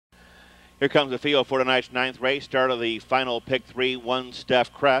Here comes the field for tonight's ninth race. Start of the final pick 3, 1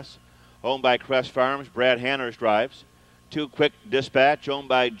 STEPH CRESS, owned by CRESS Farms. Brad Hanners drives. 2 Quick Dispatch, owned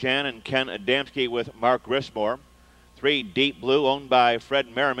by Jan and Ken Adamski with Mark Grismore. 3 Deep Blue, owned by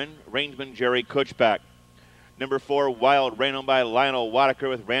Fred Merriman, rangeman Jerry Kuchbach. Number 4 Wild Rain, owned by Lionel Wadaker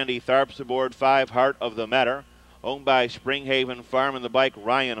with Randy Tharps aboard. 5 Heart of the Matter, owned by Springhaven Farm and the bike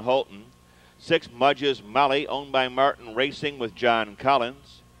Ryan Holton. 6 Mudge's Molly, owned by Martin Racing with John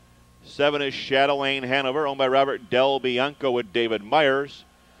Collins. 7 is Shadow Lane Hanover, owned by Robert Del Bianco with David Myers.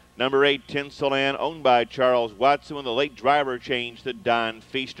 Number 8, Tinselland, owned by Charles Watson, with the late driver change to Don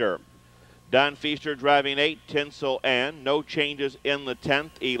Feaster. Don Feaster driving 8, Tinselland. No changes in the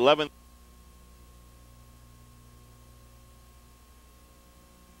 10th, 11th.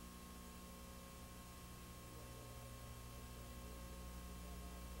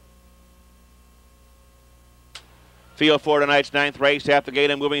 Field for tonight's ninth race at the gate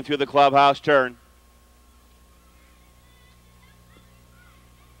and moving through the clubhouse turn.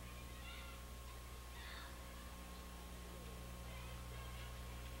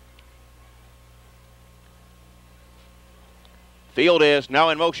 Field is now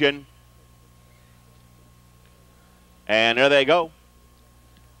in motion. And there they go.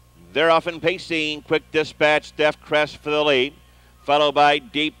 They're off and pacing. Quick Dispatch, STEPH CRESS for the lead, followed by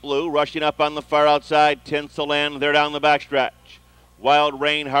Deep Blue, rushing up on the far outside. Tinselland, they're down the backstretch. Wild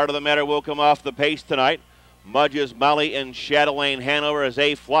Rain, Heart of the Matter will come off the pace tonight. Mudge's Molly and Shadow Lane Hanover as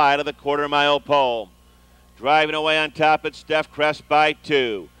they fly to the quarter-mile pole. Driving away on top, it's STEPH CRESS by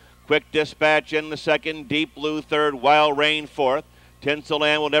 2. Quick Dispatch in the second, Deep Blue third, Wild Rain fourth.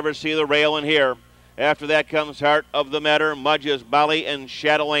 Tinselland will never see the rail in here. After that comes Heart of the Matter, Mudge's Molly and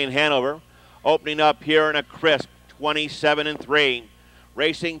Shadow Lane Hanover, opening up here in a crisp 27-3.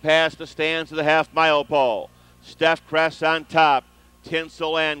 Racing past the stands to the half-mile pole. STEPH CRESS on top.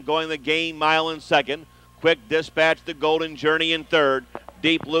 Tinselland going the game mile in second. Quick Dispatch, the Golden Journey in third.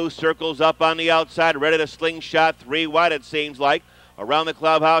 Deep Blue circles up on the outside, ready to slingshot 3 wide, it seems like. Around the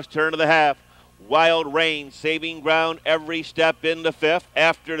clubhouse turn to the half. Wild Rain saving ground every step into 5th.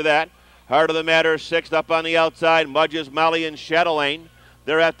 After that, Heart of the Matter 6th up on the outside. Mudge's Molly and Shadow Lane.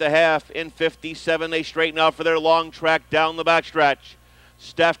 They're at the half in 57. They straighten out for their long track down the backstretch.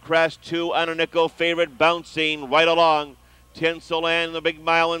 STEPH CRESS 2 on a nickel favorite, bouncing right along. Tinselland the big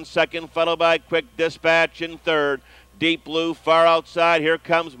mile in second, followed by Quick Dispatch in third. Deep Blue far outside. Here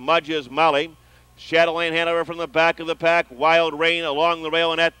comes Mudge's Molly. Shadow Lane Hanover from the back of the pack. Wild Rain along the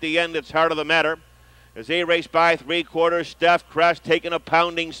rail, and at the end it's Heart of the Matter. As they race by 3/4, STEPH CRESS taking a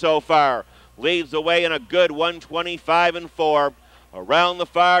pounding so far. Leads the way in a good 125-4. Around the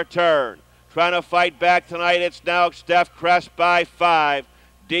far turn. Trying to fight back tonight, it's now STEPH CRESS by 5.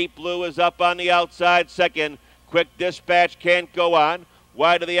 Deep Blue is up on the outside second. Quick Dispatch can't go on.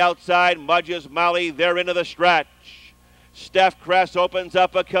 Wide to the outside, Mudge's Molly, they're into the stretch. STEPH CRESS opens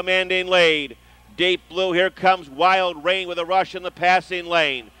up a commanding lead. Deep Blue, here comes Wild Rain with a rush in the passing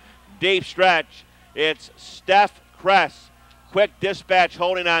lane. Deep stretch, it's STEPH CRESS. Quick Dispatch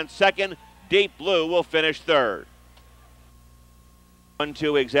holding on second. Deep Blue will finish third.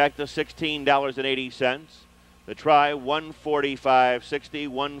 1-2 exacta, $16.80. The try, 145.60,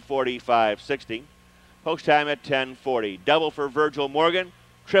 145.60. Post time at 10:40. Double for Virgil Morgan,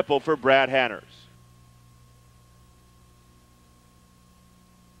 triple for Brad Hanners.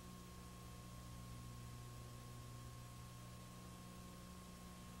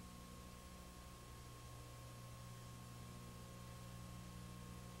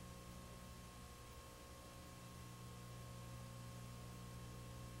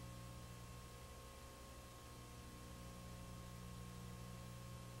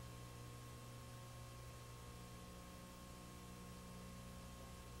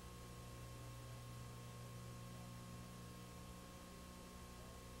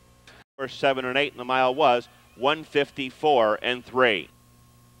 For 7 and 8, and the mile was 154-3.